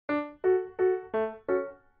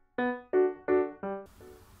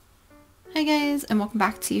Hi guys, and welcome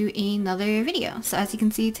back to another video. So as you can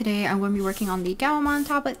see today, I'm going to be working on the Gaomon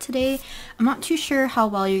tablet today. I'm not too sure how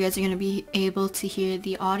well you guys are going to be able to hear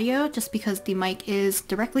the audio just because the mic is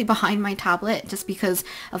directly behind my tablet just because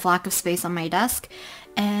of lack of space on my desk.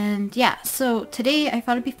 And yeah, so today I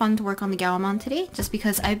thought it'd be fun to work on the Gaomon today just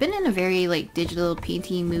because I've been in a very digital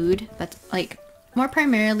painting mood, but more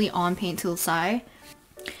primarily on Paint Tool Sai.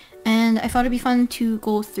 And I thought it'd be fun to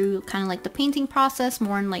go through kind of the painting process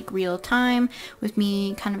more in real time with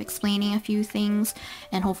me kind of explaining a few things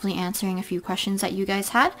and hopefully answering a few questions that you guys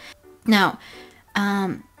had. Now,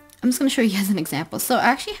 I'm just going to show you guys an example. So I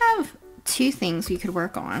actually have two things we could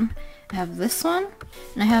work on. I have this one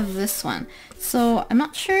and I have this one. So I'm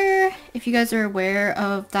not sure if you guys are aware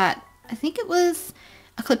of that. I think it was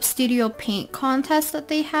a Clip Studio paint contest that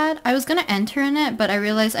they had. I was gonna enter in it, but I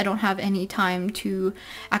realized I don't have any time to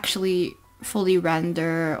actually fully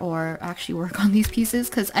render or actually work on these pieces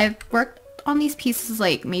because I've worked on these pieces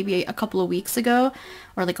maybe a couple of weeks ago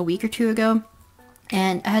or a week or two ago,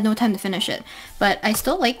 and I had no time to finish it. But I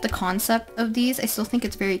still like the concept of these. I still think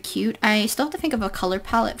it's very cute. I still have to think of a color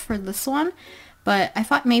palette for this one, but I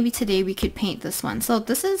thought maybe today we could paint this one. So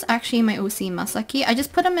this is actually my OC Masaki. I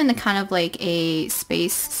just put him in a kind of a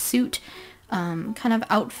space suit kind of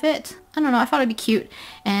outfit. I don't know, I thought it'd be cute.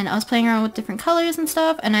 And I was playing around with different colors and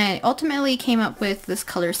stuff, and I ultimately came up with this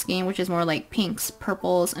color scheme, which is more pinks,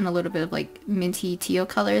 purples, and a little bit of minty teal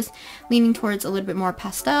colors, leaning towards a little bit more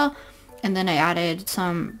pastel. And then I added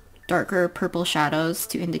some darker purple shadows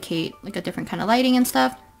to indicate a different kind of lighting and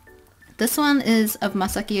stuff. This one is of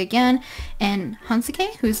Masaki again, and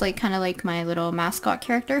Hansuke, who's kind of my little mascot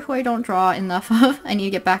character who I don't draw enough of. I need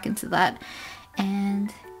to get back into that.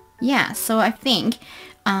 And yeah, so I think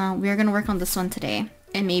we're going to work on this one today.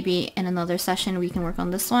 And maybe in another session we can work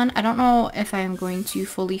on this one. I don't know if I'm going to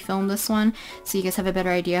fully film this one so you guys have a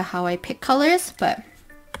better idea how I pick colors, but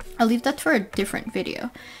I'll leave that for a different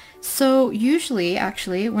video. So usually,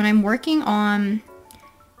 actually, when I'm working on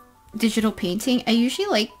digital painting, I usually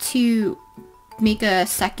like to make a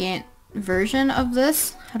second version of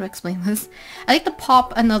this. How do I explain this? I like to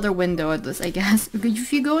pop another window of this, I guess.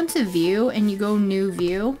 If you go into view and you go new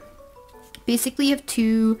view, basically you have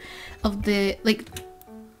two of the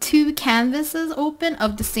two canvases open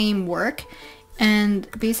of the same work, and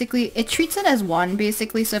basically it treats it as one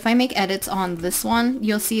basically. So if I make edits on this one,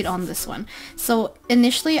 you'll see it on this one. So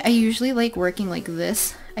initially I usually like working like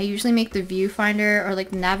this. I usually make the viewfinder or the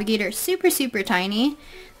navigator super tiny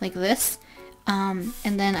like this, and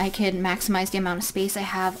then I can maximize the amount of space I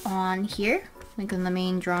have on here, in the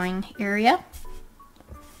main drawing area.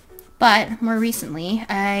 But more recently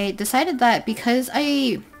I decided that because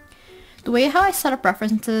the way how I set up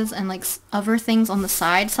references and other things on the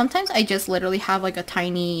side, sometimes I just literally have a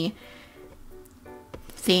tiny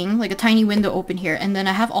thing, a tiny window open here, and then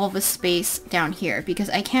I have all this space down here because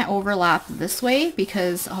I can't overlap this way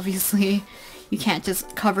because obviously you can't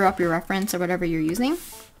just cover up your reference or whatever you're using.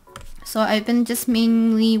 So I've been just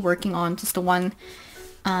mainly working on just the one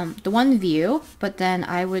view, but then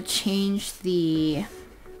I would change the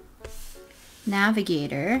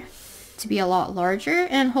navigator to be a lot larger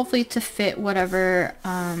and hopefully to fit whatever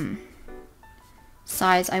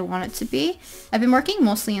size I want it to be. I've been working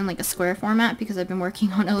mostly in a square format because I've been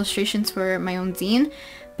working on illustrations for my own zine,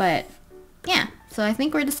 but yeah, so I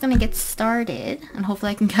think we're just gonna get started and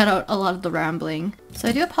hopefully I can cut out a lot of the rambling. So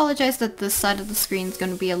I do apologize that this side of the screen is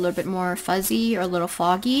going to be a little bit more fuzzy or a little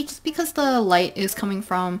foggy just because the light is coming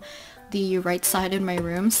from the right side in my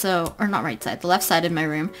room, so, or not right side, the left side in my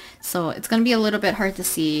room, so it's gonna be a little bit hard to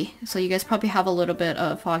see, so you guys probably have a little bit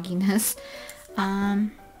of fogginess.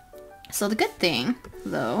 So the good thing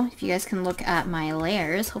though, if you guys can look at my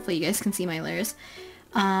layers, hopefully you guys can see my layers,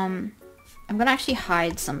 I'm gonna actually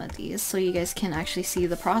hide some of these so you guys can actually see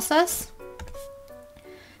the process.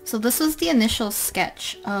 So this was the initial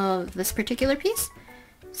sketch of this particular piece.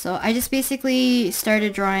 So I just basically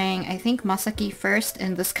started drawing, I think, Masaki first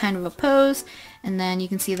in this kind of a pose, and then you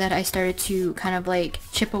can see that I started to kind of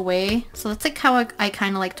chip away. So that's how I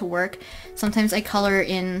kind of like to work. Sometimes I color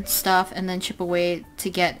in stuff and then chip away to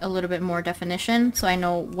get a little bit more definition so I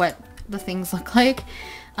know what the things look like.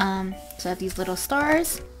 So I have these little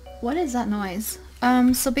stars. What is that noise?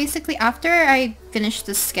 So basically after I finish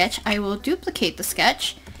this sketch, I will duplicate the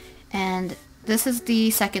sketch, and this is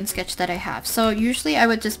the second sketch that I have. So usually I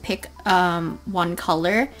would just pick one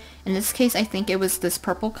color. In this case I think it was this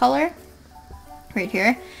purple color right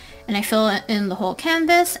here, and I fill in the whole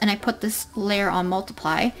canvas and I put this layer on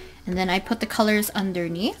multiply, and then I put the colors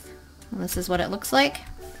underneath. And this is what it looks like.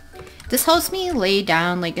 This helps me lay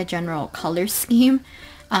down a general color scheme.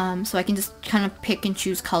 So I can just kind of pick and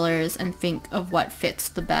choose colors and think of what fits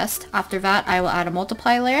the best. After that, I will add a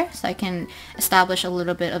multiply layer so I can establish a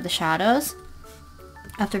little bit of the shadows.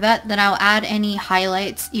 After that, then I'll add any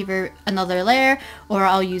highlights, either another layer, or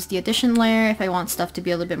I'll use the addition layer if I want stuff to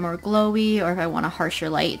be a little bit more glowy, or if I want a harsher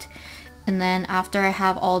light. And then after I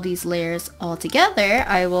have all these layers all together,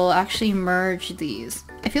 I will actually merge these.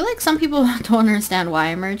 I feel like some people don't understand why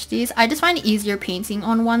I merge these. I just find it easier painting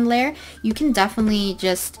on one layer. You can definitely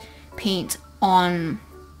just paint on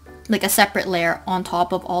like a separate layer on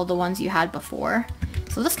top of all the ones you had before.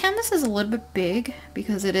 So this canvas is a little bit big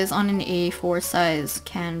because it is on an A4 size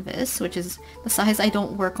canvas, which is the size I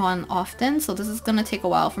don't work on often. So this is gonna take a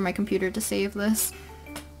while for my computer to save this.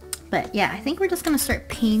 But yeah, I think we're just gonna start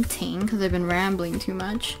painting because I've been rambling too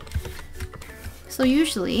much. So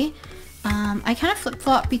usually, I kind of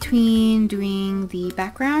flip-flop between doing the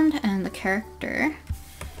background and the character.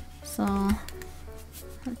 So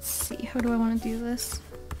let's see, how do I want to do this?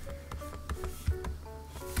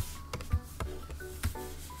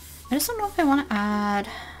 I just don't know if I want to add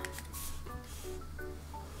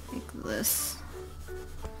like this.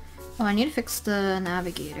 Oh, I need to fix the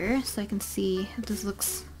navigator so I can see if this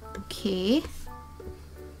looks okay.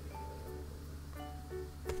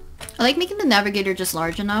 I like making the navigator just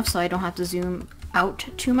large enough so I don't have to zoom out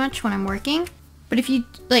too much when I'm working. But if you,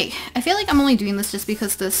 like, I feel like I'm only doing this just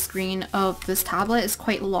because the screen of this tablet is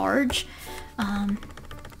quite large.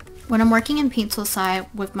 When I'm working in Tool Sai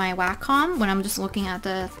with my Wacom, when I'm just looking at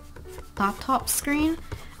the laptop screen,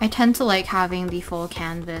 I tend to like having the full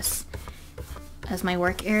canvas as my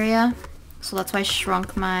work area. So that's why I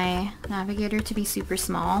shrunk my navigator to be super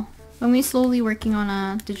small. I'm going to be slowly working on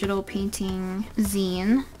a digital painting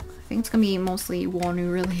zine. I think it's going to be mostly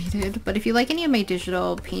Wonu related, but if you like any of my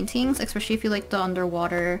digital paintings, especially if you like the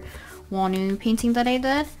underwater Wonu painting that I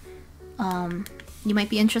did, you might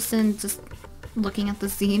be interested in just looking at the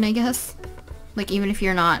zine, I guess. Like, even if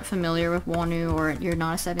you're not familiar with Wonu or you're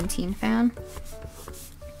not a 17 fan.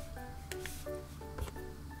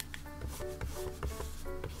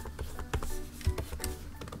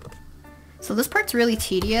 So this part's really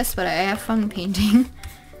tedious, but I have fun painting.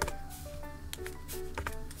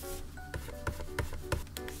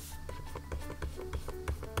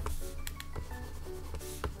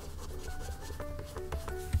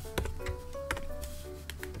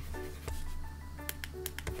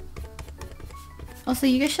 Also,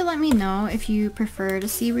 you guys should let me know if you prefer to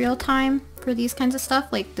see real time for these kinds of stuff,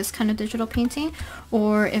 like this kind of digital painting,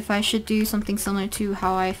 or if I should do something similar to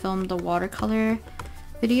how I filmed the watercolor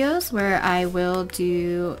videos, where I will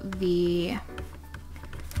do the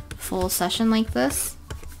full session like this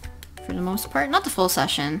for the most part. Not the full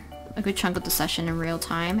session, a good chunk of the session in real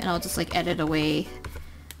time, and I'll just like edit away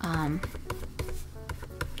some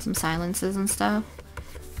silences and stuff.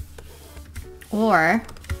 Or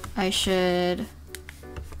I should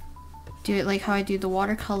do it like how I do the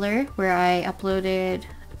watercolor, where I uploaded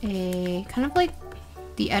a kind of like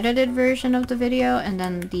the edited version of the video and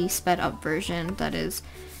then the sped up version that is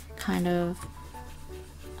kind of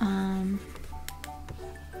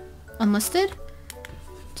unlisted,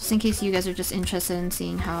 just in case you guys are just interested in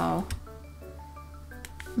seeing how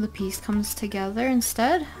the piece comes together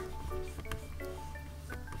instead.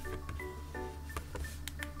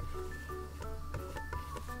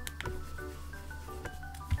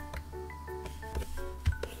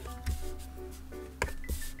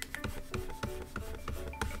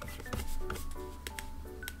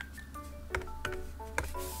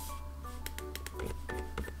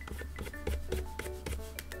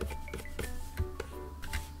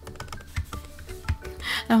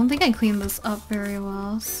 I don't think I cleaned this up very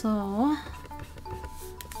well, so...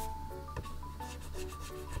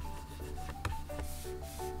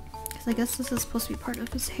 Because I guess this is supposed to be part of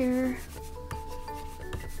his hair.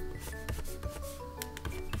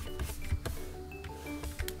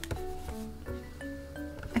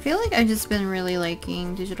 I feel like I've just been really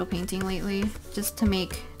liking digital painting lately, just to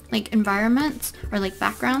make like environments or like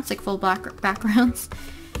backgrounds, like full black backgrounds.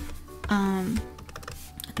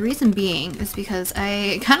 The reason being is because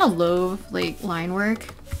I kind of loathe like line work.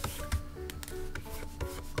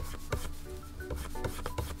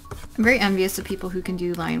 I'm very envious of people who can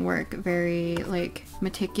do line work very like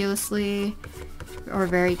meticulously or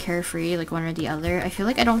very carefree, like one or the other. I feel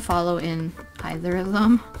like I don't follow in either of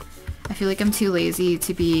them. I feel like I'm too lazy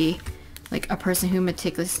to be like a person who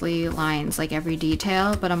meticulously lines like every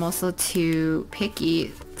detail, but I'm also too picky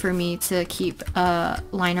for me to keep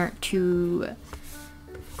line art too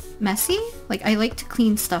messy. Like, I like to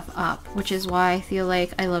clean stuff up, which is why I feel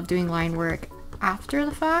like I love doing line work after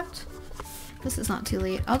the fact. This is not too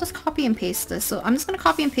late. I'll just copy and paste this. So I'm just going to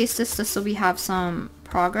copy and paste this just so we have some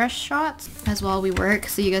progress shots as well we work,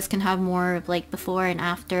 so you guys can have more of like before and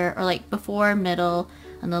after, or like before, middle,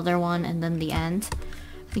 another one, and then the end.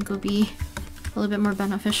 I think it would be a little bit more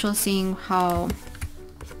beneficial seeing how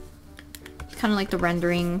kind of like the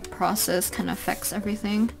rendering process kind of affects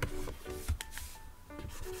everything.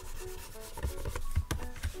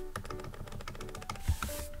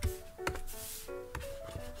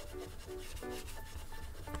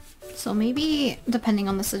 So maybe, depending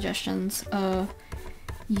on the suggestions of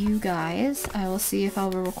you guys, I will see if I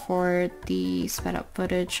will record the sped up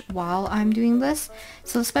footage while I'm doing this.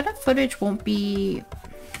 So the sped up footage won't be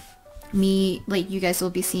me, like you guys will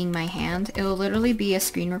be seeing my hand. It will literally be a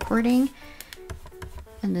screen recording,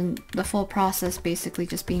 and then the full process basically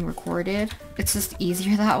just being recorded. It's just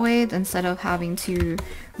easier that way instead of having to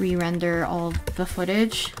re-render all the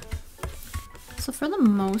footage. So for the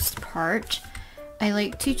most part, I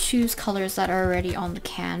like to choose colors that are already on the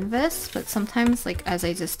canvas, but sometimes, like as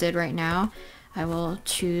I just did right now, I will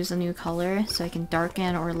choose a new color so I can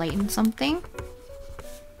darken or lighten something.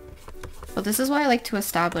 But this is why I like to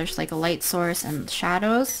establish like a light source and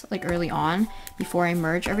shadows like early on before I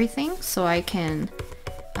merge everything, so I can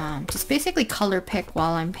just basically color pick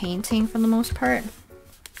while I'm painting for the most part.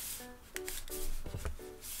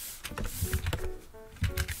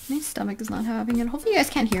 My stomach is not having it. Hopefully you guys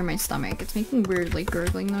can't hear my stomach. It's making weird like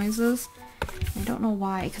gurgling noises. I don't know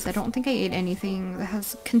why, because I don't think I ate anything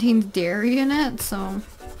that contains dairy in it, so I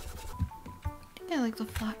think I like the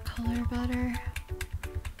flat color better.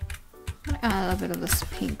 I'm gonna add a bit of this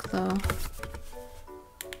pink though.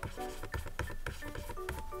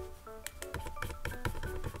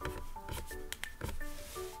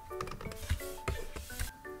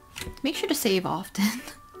 Make sure to save often.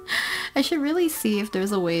 I should really see if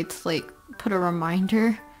there's a way to like put a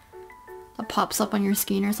reminder that pops up on your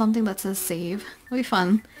screen or something that says save. It'll be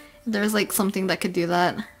fun if there's like something that could do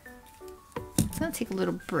that. It's gonna take a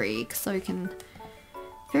little break so I can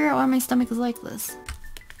figure out why my stomach is like this.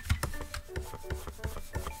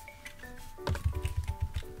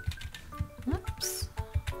 Oops.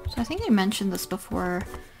 So I think I mentioned this before,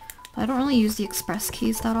 but I don't really use the express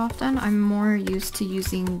keys that often. I'm more used to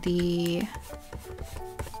using the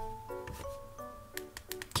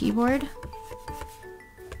keyboard.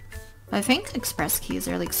 I think express keys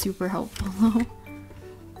are like super helpful though.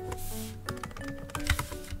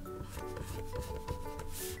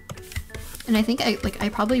 And I think I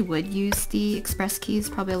probably would use the express keys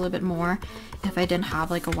probably a little bit more if I didn't have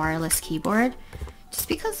like a wireless keyboard. Just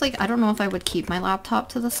because like I don't know if I would keep my laptop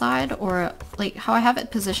to the side, or like how I have it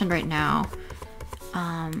positioned right now.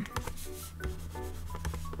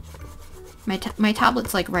 My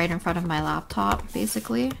tablet's like right in front of my laptop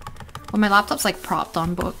basically. Well, my laptop's like propped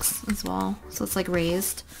on books as well, so it's like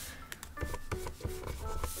raised.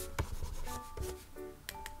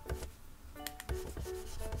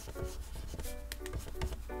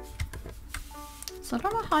 So I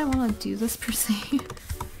don't know how I want to do this per se.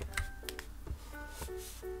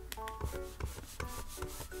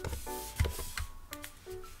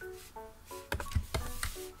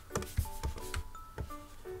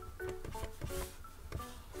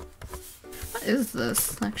 What is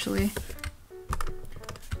this, actually?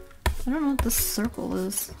 I don't know what this circle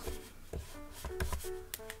is.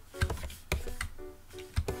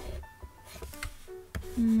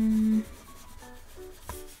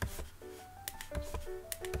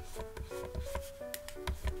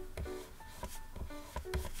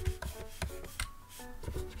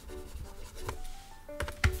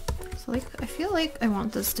 So like, I feel like I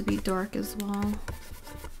want this to be dark as well.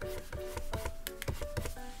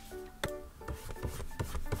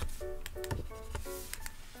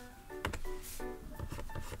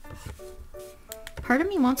 Part of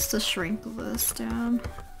me wants to shrink this down.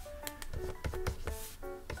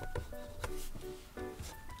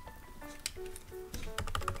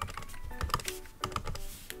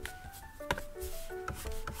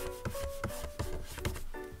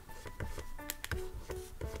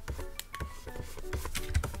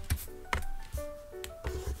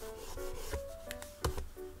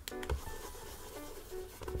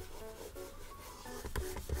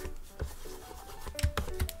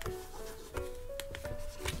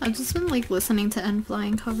 I've just been like listening to End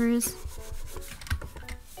Flying covers.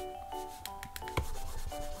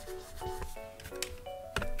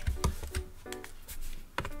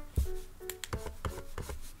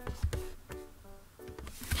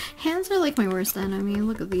 Hands are like my worst enemy.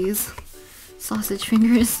 Look at these sausage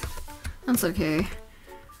fingers. That's okay.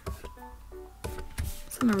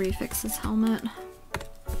 So I'm gonna refix this helmet.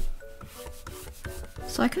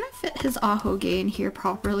 So So I couldn't fit his ahoge in here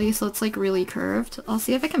properly, so it's like really curved. I'll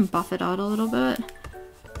see if I can buff it out a little bit.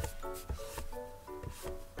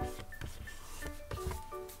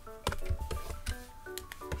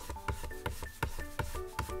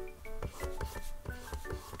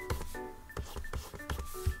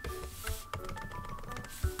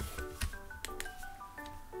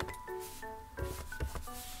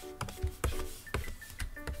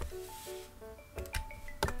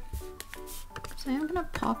 So I'm gonna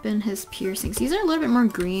pop in his piercings. These are a little bit more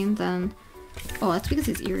green than... Oh, that's because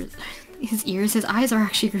his eyes are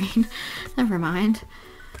actually green. Never mind.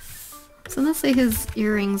 So let's say his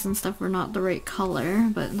earrings and stuff were not the right color,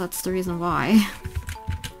 but that's the reason why.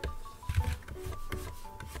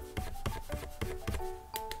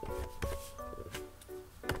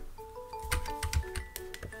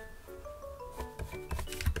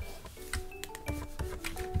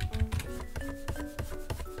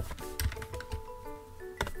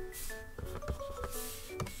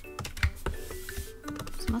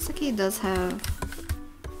 Masaki does have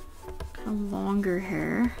kind of longer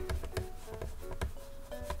hair.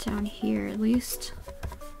 Down here at least.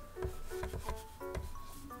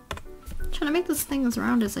 I'm trying to make this thing as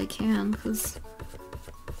round as I can because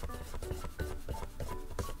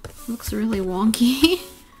it looks really wonky.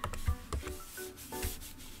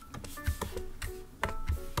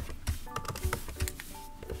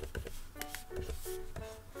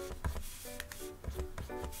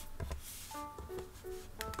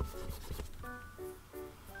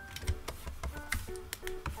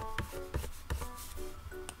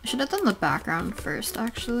 I should have done the background first,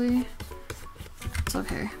 actually. It's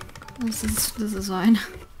okay. This is fine.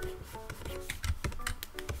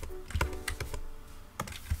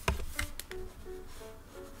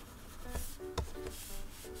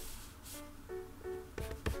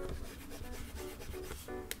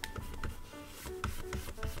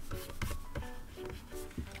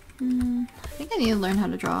 I think I need to learn how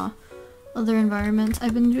to draw other environments.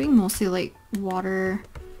 I've been doing mostly like water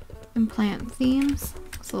and plant themes.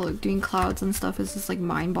 So like doing clouds and stuff is just like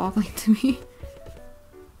mind-boggling to me.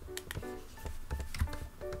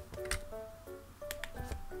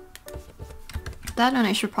 That and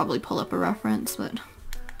I should probably pull up a reference, but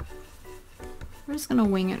we're just gonna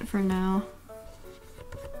wing it for now.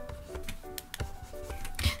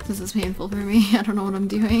 This is painful for me. I don't know what I'm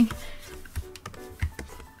doing.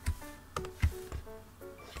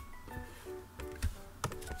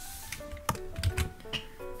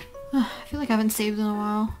 I feel like I haven't saved in a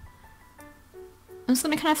while. I'm just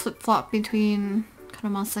gonna kind of flip-flop between kind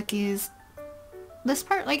of Masaki's this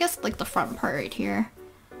part, I guess like the front part right here.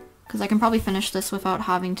 Because I can probably finish this without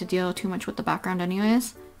having to deal too much with the background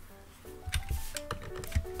anyways.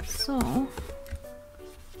 So...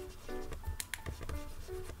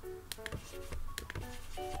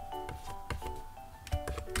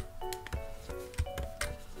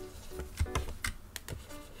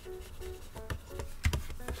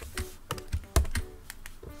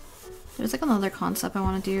 there's like another concept I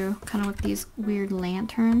want to do, kind of with these weird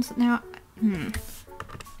lanterns. Now, I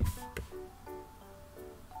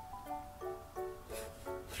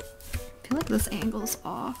feel like this angle's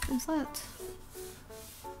off. Is that?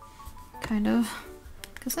 Kind of.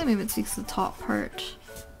 Guess I maybe it takes the top part.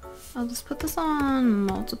 I'll just put this on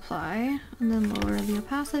multiply and then lower the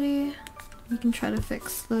opacity. We can try to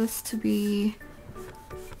fix this to be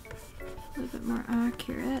a little bit more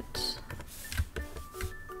accurate.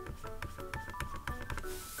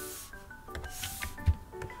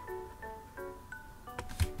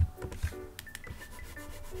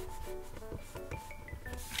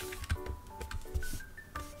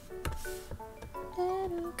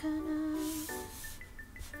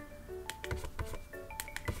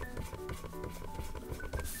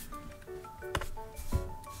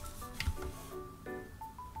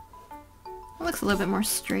 It looks a little bit more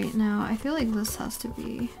straight now. I feel like this has to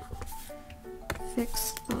be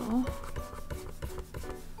fixed though.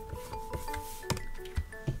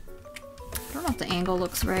 I don't know if the angle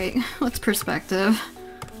looks right. What's perspective?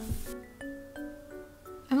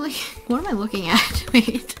 I'm like, what am I looking at?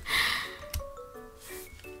 Wait.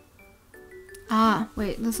 Ah,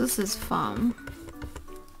 wait, this is his thumb.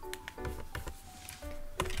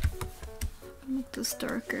 Make this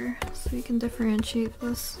darker so we can differentiate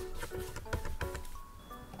this.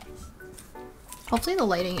 Hopefully the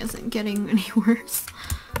lighting isn't getting any worse.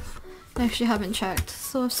 I actually haven't checked,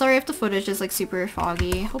 so sorry if the footage is like super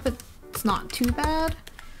foggy. Hope it's not too bad.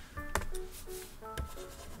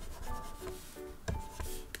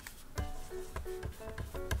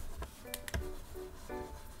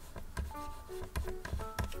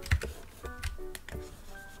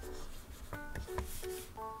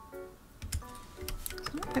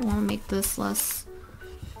 I want to make this less...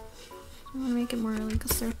 I want to make it more like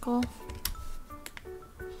a circle.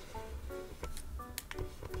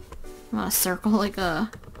 Not a circle, like a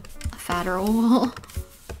fatter oval.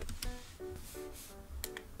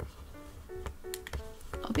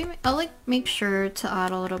 I'll like make sure to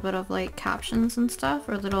add a little bit of like captions and stuff,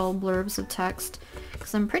 or little blurbs of text,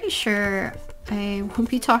 because I'm pretty sure I won't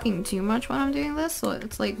be talking too much when I'm doing this, so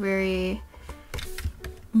it's like very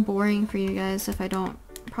boring for you guys if I don't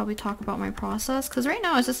probably talk about my process, because right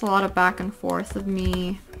now it's just a lot of back and forth of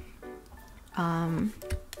me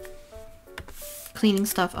cleaning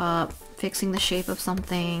stuff up, fixing the shape of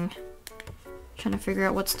something, trying to figure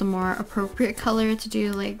out what's the more appropriate color to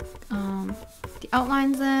do like the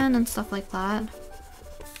outlines in and stuff like that.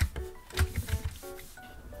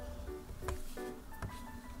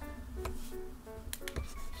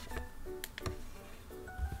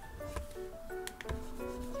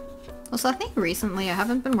 Also, I think recently I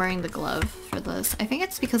haven't been wearing the glove for this. I think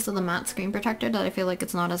it's because of the matte screen protector that I feel like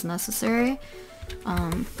it's not as necessary.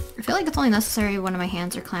 I feel like it's only necessary when my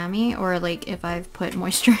hands are clammy, or like if I've put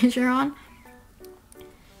moisturizer on.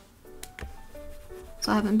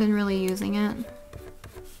 So I haven't been really using it.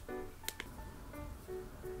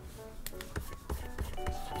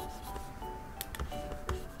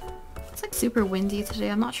 It's like super windy today.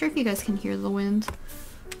 I'm not sure if you guys can hear the wind.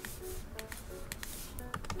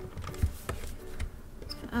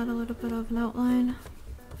 Add a little bit of an outline.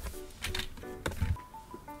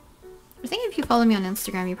 I think if you follow me on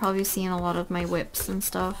Instagram, you've probably seen a lot of my whips and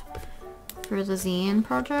stuff for the zine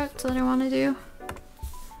project that I want to do.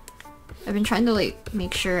 I've been trying to like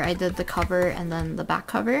make sure I did the cover and then the back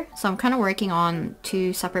cover. So I'm kind of working on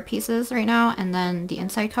 2 separate pieces right now, and then the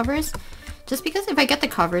inside covers. Just because if I get the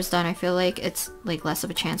covers done, I feel like it's like less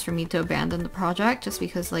of a chance for me to abandon the project, just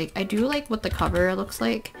because like I do like what the cover looks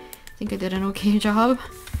like. I think I did an okay job.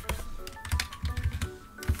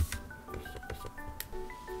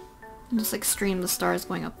 And just like stream the stars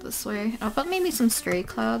going up this way. I'll put maybe some stray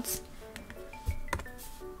clouds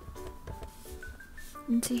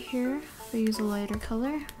into here if I use a lighter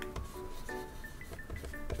color.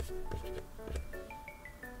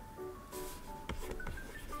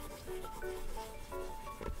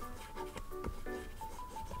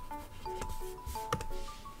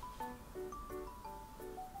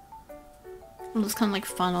 I'll just kind of like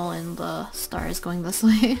funnel in the stars going this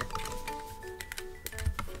way.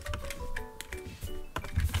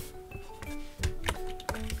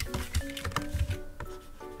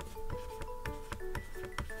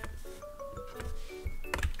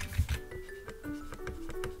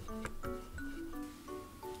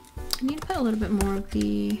 I need to put a little bit more of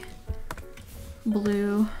the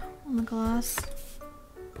blue on the glass.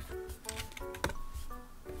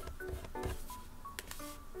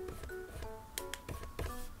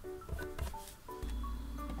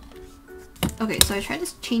 Okay, so I tried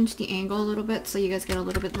to change the angle a little bit so you guys get a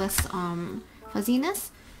little bit less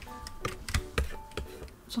fuzziness.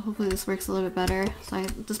 So hopefully this works a little bit better. So I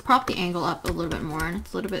just prop the angle up a little bit more, and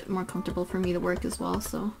it's a little bit more comfortable for me to work as well.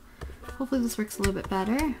 So hopefully this works a little bit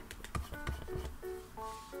better.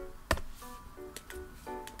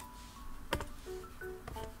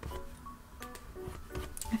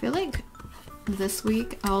 I feel like this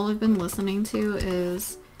week all I've been listening to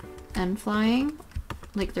is Flying,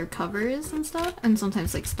 like their covers and stuff, and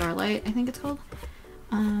sometimes like Starlight, I think it's called,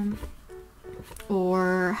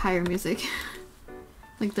 or Higher Music.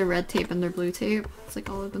 Like their red tape and their blue tape. It's like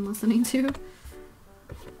all I've been listening to.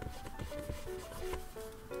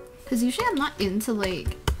 Because usually I'm not into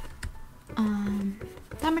like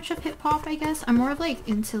that much of hip hop, I guess. I'm more of like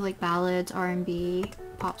into like ballads, R&B,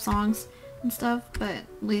 pop songs and stuff, but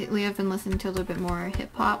lately I've been listening to a little bit more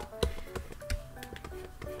hip hop.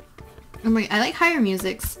 And like I like Higher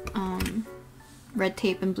Music's red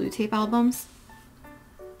tape and blue tape albums.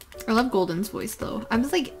 I love Golden's voice though. I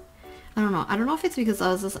was like, I don't know if it's because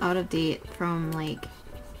I was just out of date from like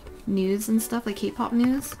news and stuff, like K-pop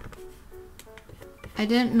news. I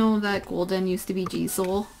didn't know that Golden used to be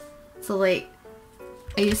G-Soul. So like,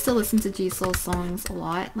 I used to listen to G-Soul's songs a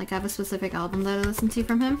lot. Like I have a specific album that I listen to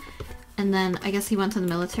from him. And then I guess he went to the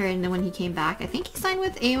military, and then when he came back, I think he signed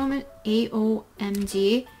with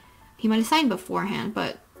AOMG. He might have signed beforehand,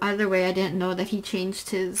 but either way I didn't know that he changed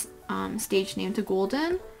his stage name to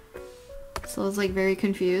Golden. So I was like very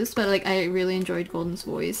confused, but like I really enjoyed Golden's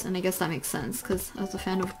voice, and I guess that makes sense because I was a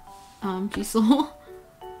fan of G-Soul.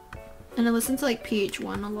 And I listened to like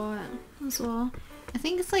PH1 a lot as well. I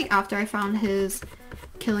think it's like after I found his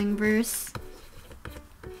Killing Verse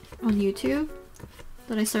on YouTube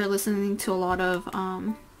that I started listening to a lot of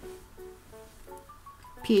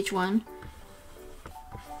PH1.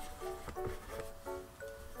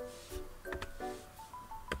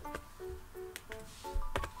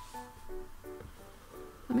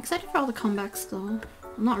 excited for all the comebacks still.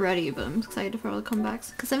 I'm not ready, but I'm excited for all the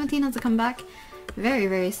comebacks. Because 17 has a comeback very,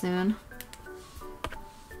 very soon.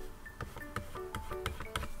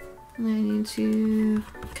 And I need to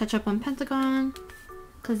catch up on Pentagon.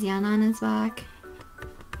 Because Yanan is back.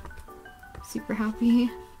 Super happy.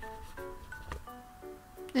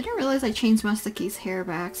 I didn't realize I changed Masaki's hair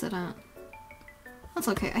by accident. That's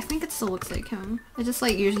okay. I think it still looks like him. It just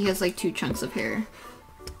like usually has like 2 chunks of hair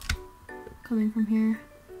coming from here.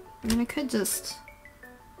 I mean, I could just...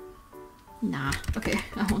 Nah. Okay,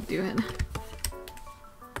 I won't do it.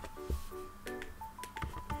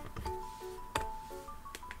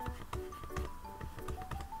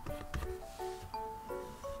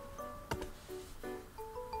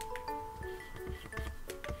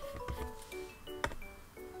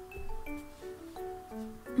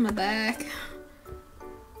 My back.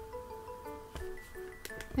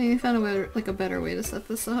 I found a way, like a better way to set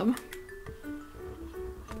this up.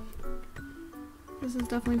 This is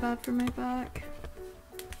definitely bad for my back.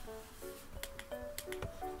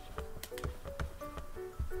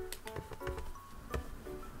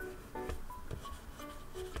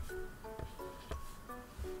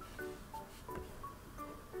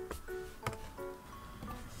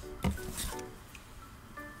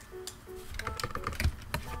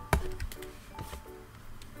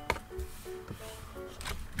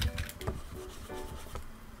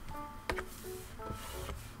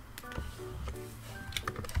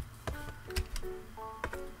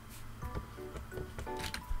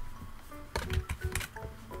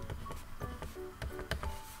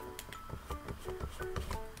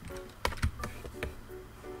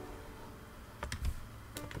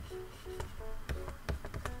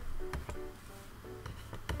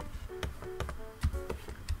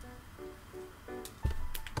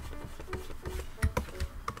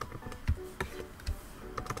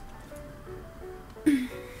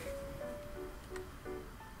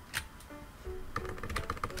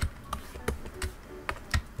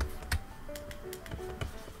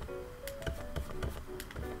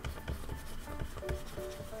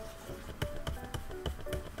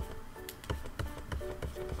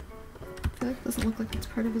 I feel like it doesn't look like it's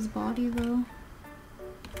part of his body though.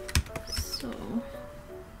 So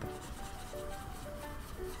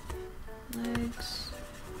legs.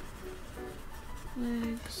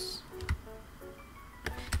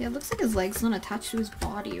 Yeah, it looks like his leg's not attached to his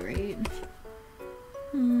body, right?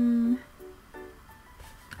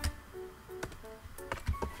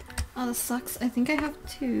 Oh, this sucks. I think I have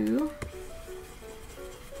 2.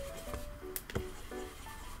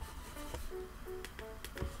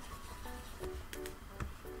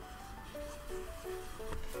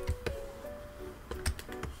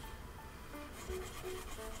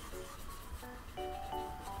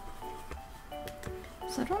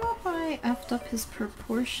 So I don't know if I effed up his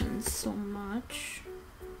proportions so much.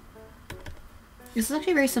 This is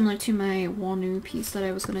actually very similar to my Wonu piece that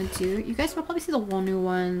I was gonna do. You guys will probably see the Wonu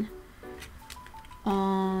one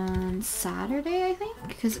on Saturday, I think?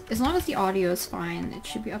 Because as long as the audio is fine, it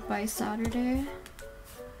should be up by Saturday.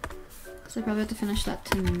 Because I probably have to finish that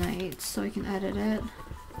tonight so I can edit it.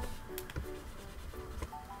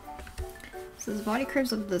 So his body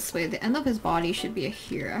curves up this way. The end of his body should be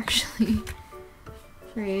here, actually.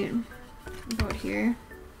 Right, about here.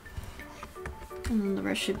 And then the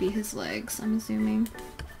rest should be his legs, I'm assuming.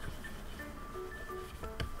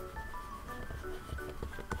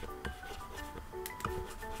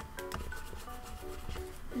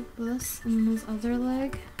 Like this, and his other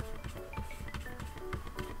leg.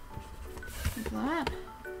 Like that.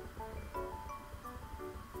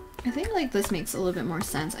 I think like this makes a little bit more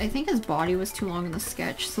sense. I think his body was too long in the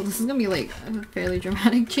sketch, so this is gonna be like a fairly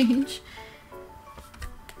dramatic change.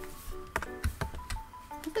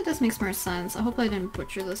 Hopefully this makes more sense. I hope I didn't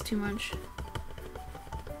butcher this too much.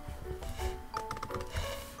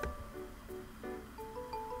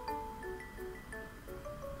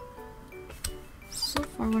 So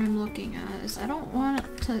far what I'm looking at is I don't want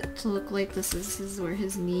it to look like this is where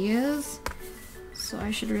his knee is. So I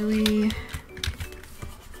should really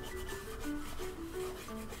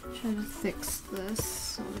try to fix this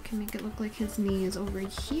so we can make it look like his knee is over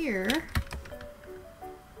here.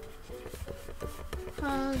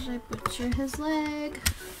 Oh, should I butcher his leg?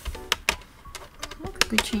 I'll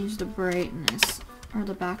quickly change the brightness or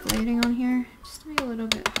the backlighting on here just to make it a little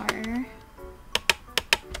bit higher.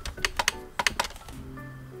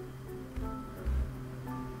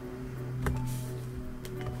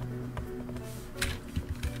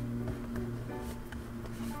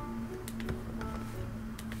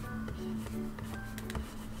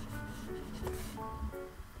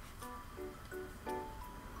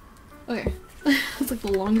 Okay, It's like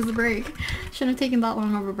the longest break. Shouldn't have taken that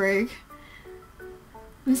long of a break.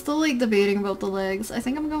 I'm still like debating about the legs. I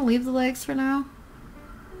think I'm gonna leave the legs for now.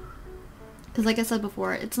 Because like I said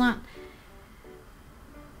before, it's not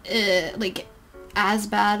like as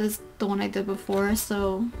bad as the one I did before,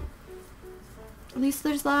 so at least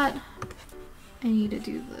there's that. I need to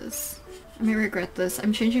do this. I may regret this.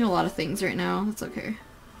 I'm changing a lot of things right now. That's okay.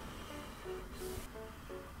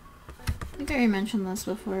 I think I already mentioned this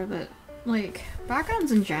before, but like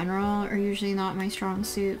backgrounds in general are usually not my strong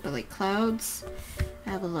suit, but like clouds, I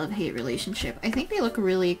have a love-hate relationship. I think they look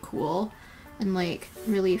really cool and like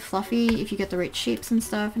really fluffy if you get the right shapes and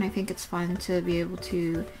stuff, and I think it's fun to be able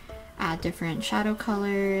to add different shadow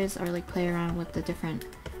colors or like play around with the different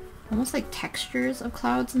almost like textures of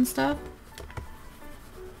clouds and stuff.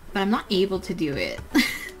 But I'm not able to do it.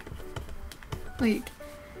 Like,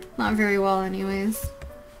 not very well anyways.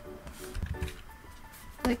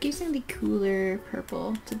 I like using the cooler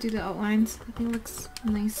purple to do the outlines. I think it looks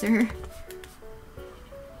nicer.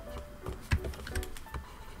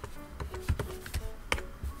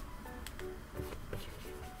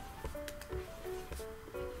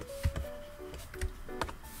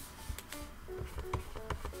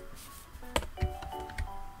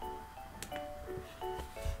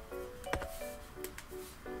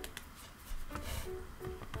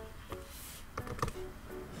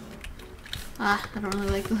 Ah, I don't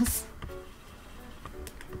really like this.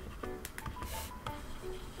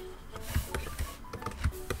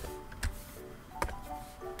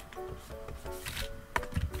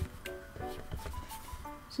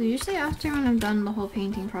 So usually after when I'm done the whole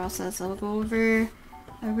painting process, I'll go over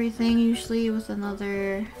everything usually with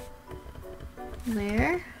another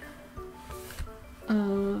layer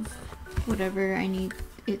of whatever I need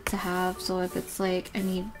it to have. So if it's like I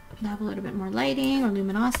need to have a little bit more lighting or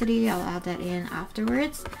luminosity, I'll add that in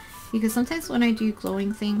afterwards, because sometimes when I do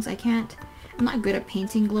glowing things I'm not good at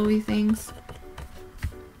painting glowy things.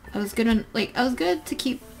 I was good to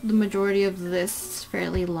keep the majority of this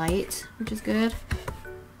fairly light, which is good.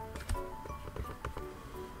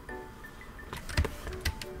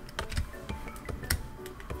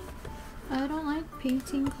 I don't like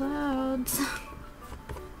painting clouds.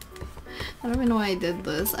 I don't even know why I did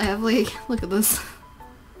this. I have like, look at this.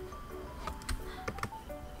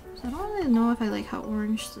 I don't really know if I like how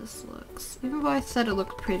orange this looks. Even though I said it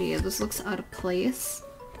looked pretty, this looks out of place.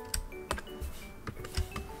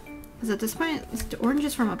 Because at this point, the orange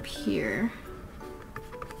is from up here.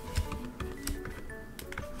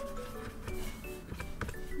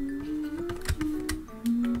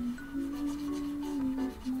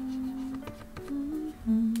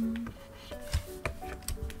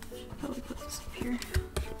 Probably put this up here.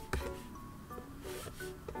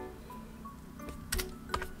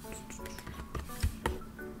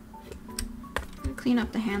 Clean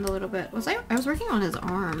up the hand a little bit. I was working on his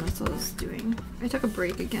arm, that's what I was doing. I took a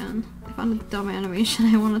break again. I found a dumb animation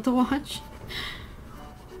I wanted to watch.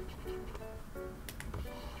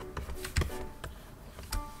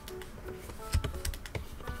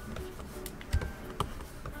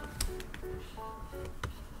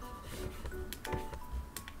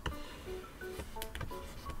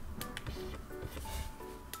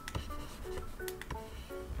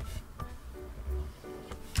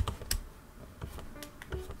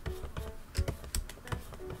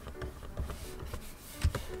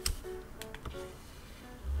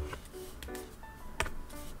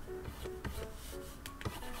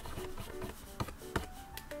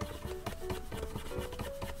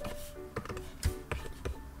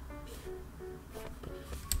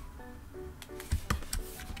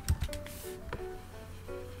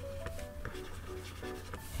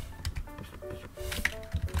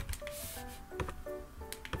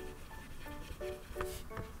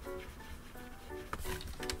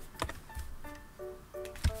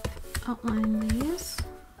 Outline these.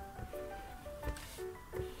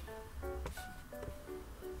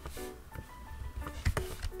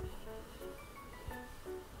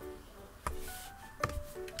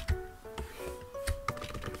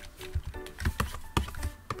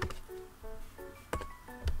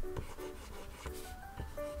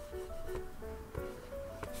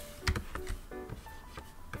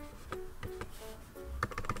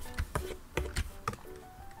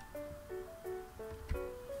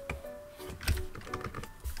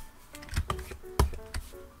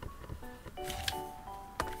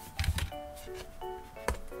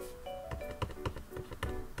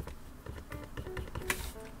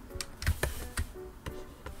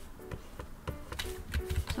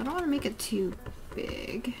 I don't want to make it too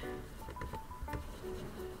big.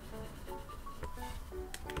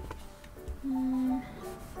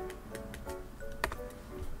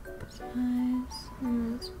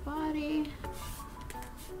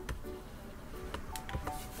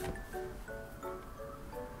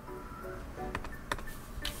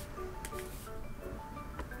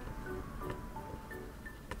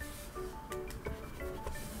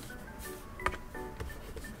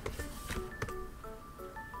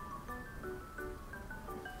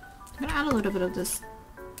 I'm gonna add a little bit of this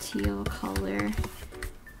teal color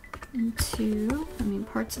into, I mean,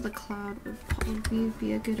 parts of the cloud would probably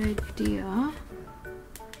be a good idea.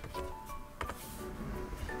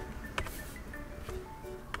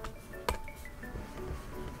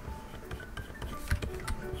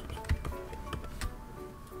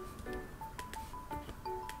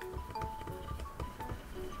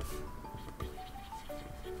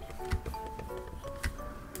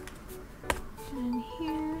 And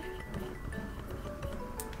here.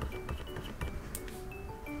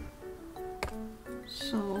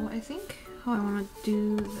 So I think how I want to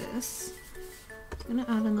do this, I'm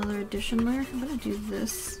gonna add another addition layer. I'm gonna do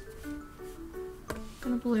this. I'm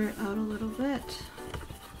gonna blur it out a little bit.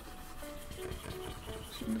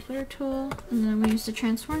 So the blur tool, and then I'm gonna use the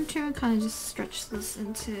transform tool and kind of just stretch this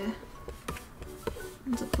into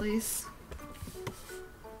place.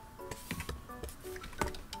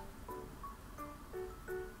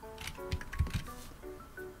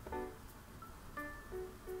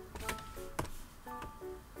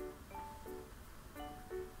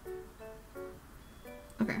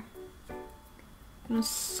 Okay. I'm gonna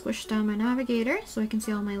squish down my navigator so I can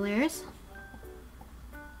see all my layers.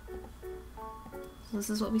 So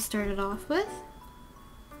this is what we started off with.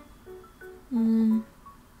 And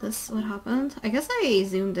this is what happened. I guess I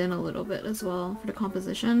zoomed in a little bit as well for the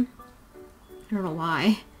composition. I don't know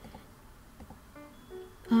why.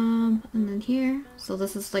 And then here, so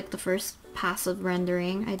this is like the first passive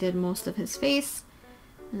rendering. I did most of his face,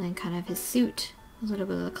 and then kind of his suit, a little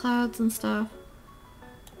bit of the clouds and stuff.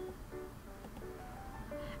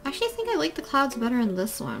 I actually think I like the clouds better in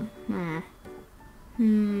this one.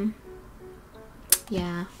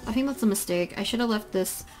 Yeah, I think that's a mistake. I should have left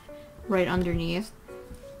this right underneath.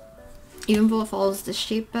 Even though it follows this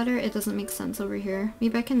shape better, it doesn't make sense over here.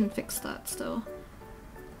 Maybe I can fix that still.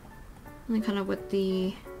 And then kind of with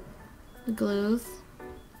the glows.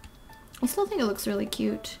 I still think it looks really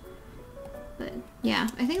cute. But yeah,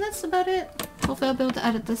 I think that's about it. Hopefully I'll be able to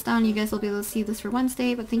edit this down. You guys will be able to see this for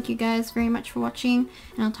Wednesday. But thank you guys very much for watching.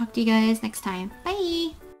 And I'll talk to you guys next time.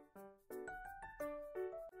 Bye!